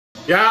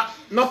Yeah,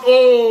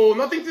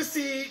 nothing to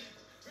see.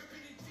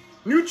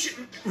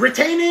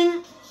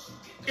 Retaining,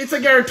 it's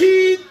a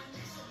guaranteed.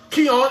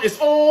 Keone is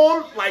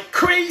on like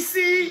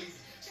crazy.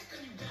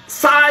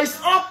 Size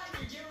up.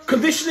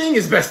 Conditioning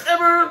is best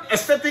ever.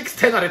 Aesthetics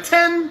 10 out of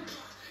 10.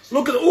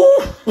 Look at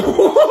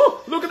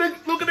look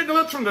at the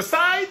glutes from the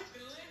side.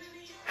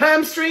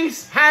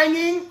 Hamstrings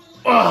hanging.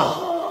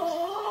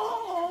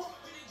 Oh.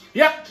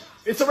 Yep,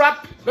 it's a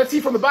wrap. Let's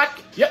see from the back.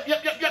 Yep.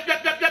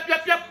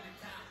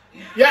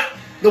 Yeah,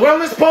 the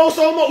wellness pose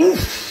almost.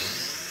 Oof.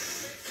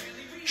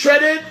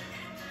 Shredded.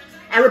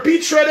 I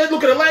repeat, shredded.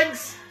 Look at the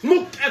legs.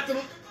 Look at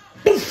the.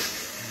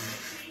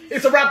 Oof.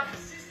 It's a wrap.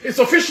 It's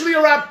officially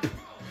a wrap.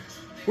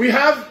 We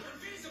have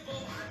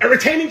a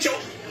retaining choke.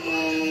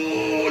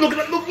 Look at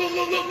that. Look.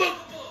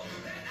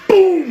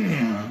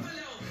 Boom.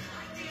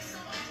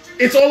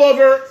 It's all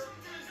over.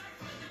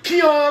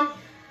 Keone,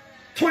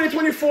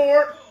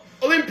 2024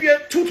 Olympia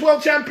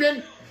 212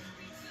 champion.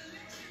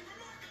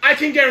 I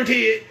can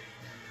guarantee it.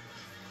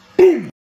 Boom.